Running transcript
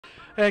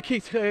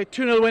Keith,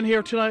 2-0 win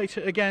here tonight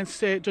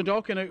against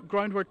Dundalk in a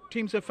ground where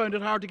teams have found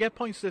it hard to get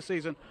points this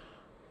season.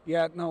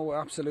 Yeah, no,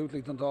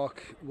 absolutely.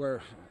 Dundalk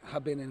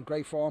have been in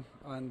great form,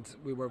 and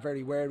we were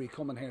very wary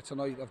coming here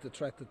tonight of the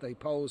threat that they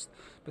posed,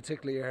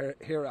 particularly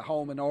here at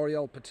home in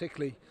Oriel,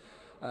 particularly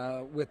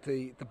with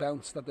the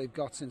bounce that they've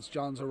got since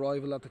John's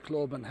arrival at the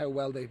club and how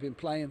well they've been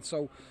playing.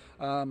 So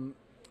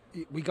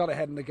we got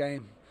ahead in the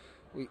game.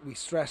 We're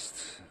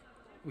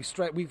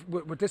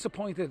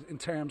disappointed in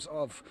terms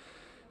of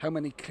how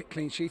many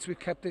clean sheets we've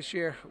kept this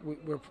year.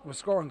 We're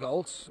scoring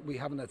goals. We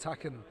have an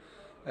attacking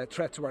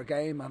threat to our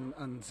game,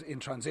 and in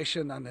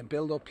transition and in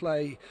build-up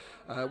play,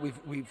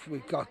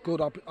 we've got good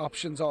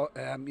options,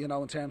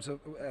 in terms of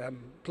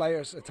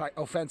players,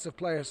 offensive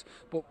players.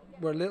 But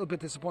we're a little bit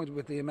disappointed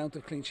with the amount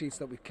of clean sheets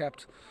that we've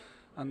kept.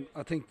 And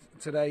I think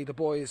today the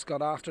boys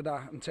got after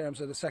that in terms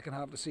of the second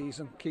half of the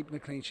season, keeping a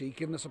clean sheet,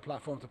 giving us a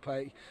platform to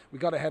play. We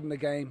got ahead in the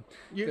game.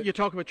 You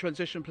talk about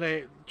transition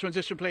play,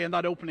 and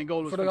that opening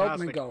goal was for fantastic.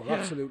 The opening goal, yeah.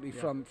 Absolutely.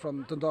 Yeah.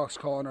 From Dundalk's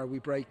corner, we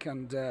break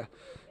and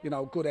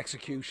good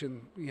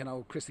execution.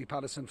 Christy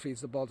Patterson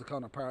feeds the ball to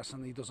Conor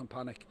Parson. He doesn't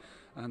panic,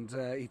 and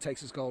he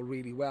takes his goal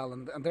really well.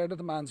 And they're the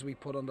demands we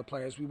put on the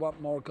players. We want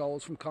more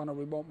goals from Conor.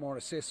 We want more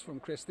assists from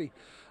Christy.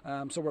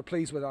 So we're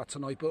pleased with that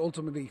tonight. But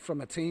ultimately,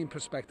 from a team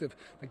perspective,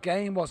 the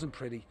game wasn't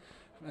pretty.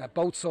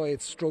 Both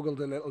sides struggled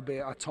a little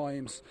bit at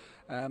times.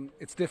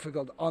 It's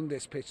difficult on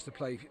this pitch to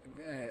play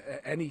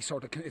any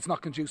sort of. It's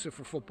not conducive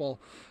for football,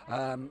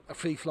 a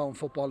free-flowing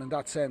football in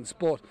that sense.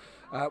 But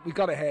we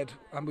got ahead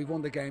and we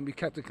won the game. We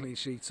kept a clean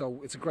sheet,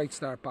 so it's a great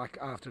start back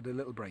after the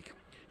little break.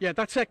 Yeah,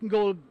 that second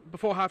goal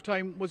before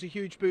half-time was a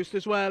huge boost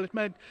as well. It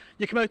meant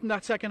you come out in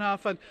that second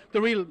half, and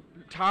the real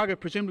target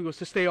presumably was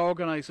to stay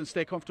organised and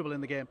stay comfortable in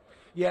the game.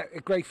 Yeah, a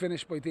great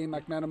finish by Dean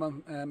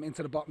McMenamin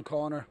into the bottom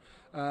corner.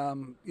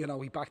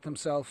 He backed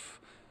himself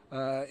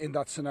in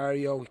that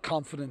scenario,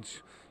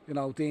 confident.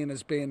 Dean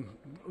has been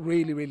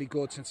really, really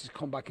good since he's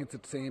come back into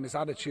the team. His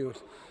attitude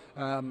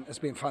has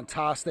been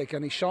fantastic,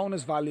 and he's shown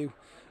his value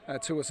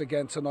to us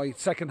again tonight.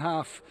 Second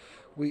half,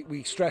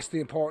 we stressed the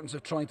importance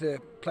of trying to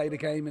play the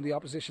game in the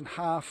opposition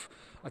half.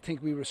 I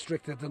think we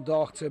restricted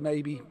Dundalk to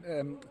maybe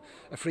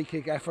a free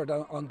kick effort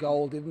on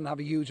goal. They didn't have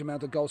a huge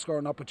amount of goal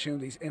scoring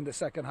opportunities in the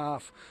second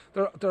half.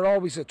 They're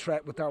always a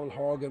threat with Darrell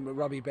Horgan, with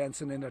Robbie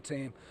Benson in their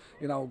team.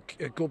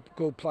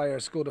 Good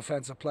players, good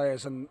offensive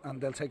players, and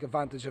they'll take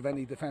advantage of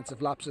any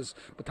defensive lapses.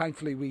 But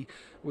thankfully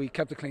we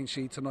kept a clean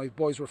sheet tonight.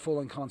 Boys were full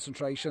in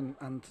concentration,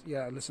 and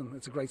yeah, listen,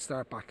 it's a great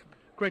start back.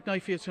 Great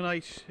night for you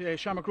tonight.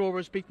 Shamrock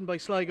Rovers beaten by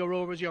Sligo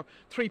Rovers. You're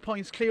 3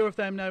 points clear of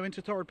them now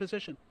into third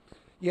position.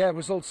 Yeah,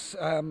 results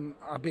are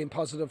being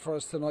positive for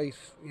us tonight.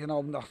 I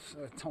don't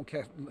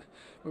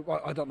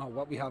know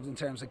what we have in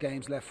terms of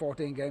games left.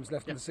 14 games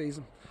left in the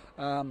season.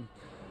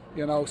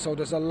 So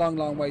there's a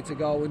long way to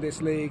go in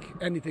this league.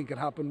 Anything can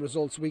happen.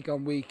 Results week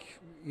on week.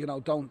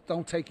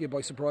 Don't take you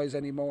by surprise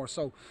anymore.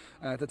 So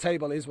the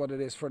table is what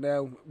it is for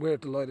now. We're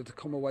delighted to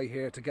come away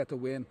here to get the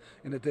win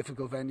in a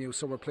difficult venue,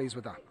 so we're pleased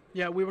with that.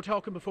 Yeah, we were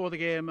talking before the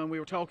game, and we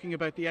were talking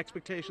about the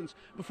expectations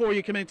before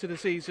you come into the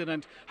season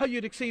and how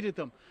you'd exceeded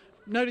them.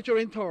 Now that you're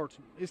in third,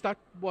 is that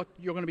what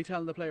you're going to be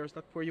telling the players,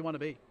 that where you want to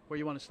be, where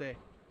you want to stay?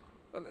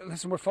 Well,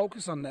 listen, we're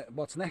focused on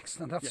what's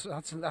next, and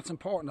that's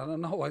important. And I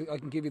know I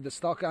can give you the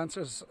stock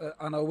answers,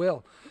 and I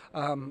will.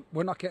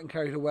 We're not getting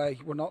carried away.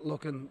 We're not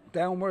looking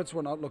downwards.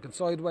 We're not looking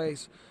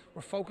sideways.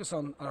 We're focused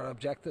on our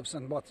objectives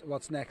and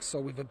what's next. So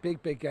we've a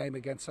big game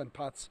against St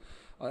Pat's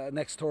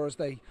next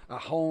Thursday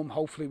at home.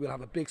 Hopefully we'll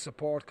have a big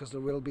support, because there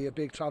will be a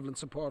big travelling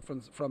support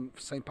from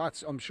St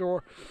Pat's, I'm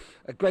sure.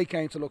 A great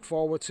game to look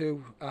forward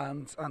to,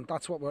 and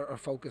that's what our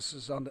focus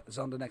is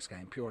on the next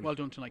game, purely. Well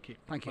done tonight, Keith.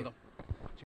 Thank you. Well done.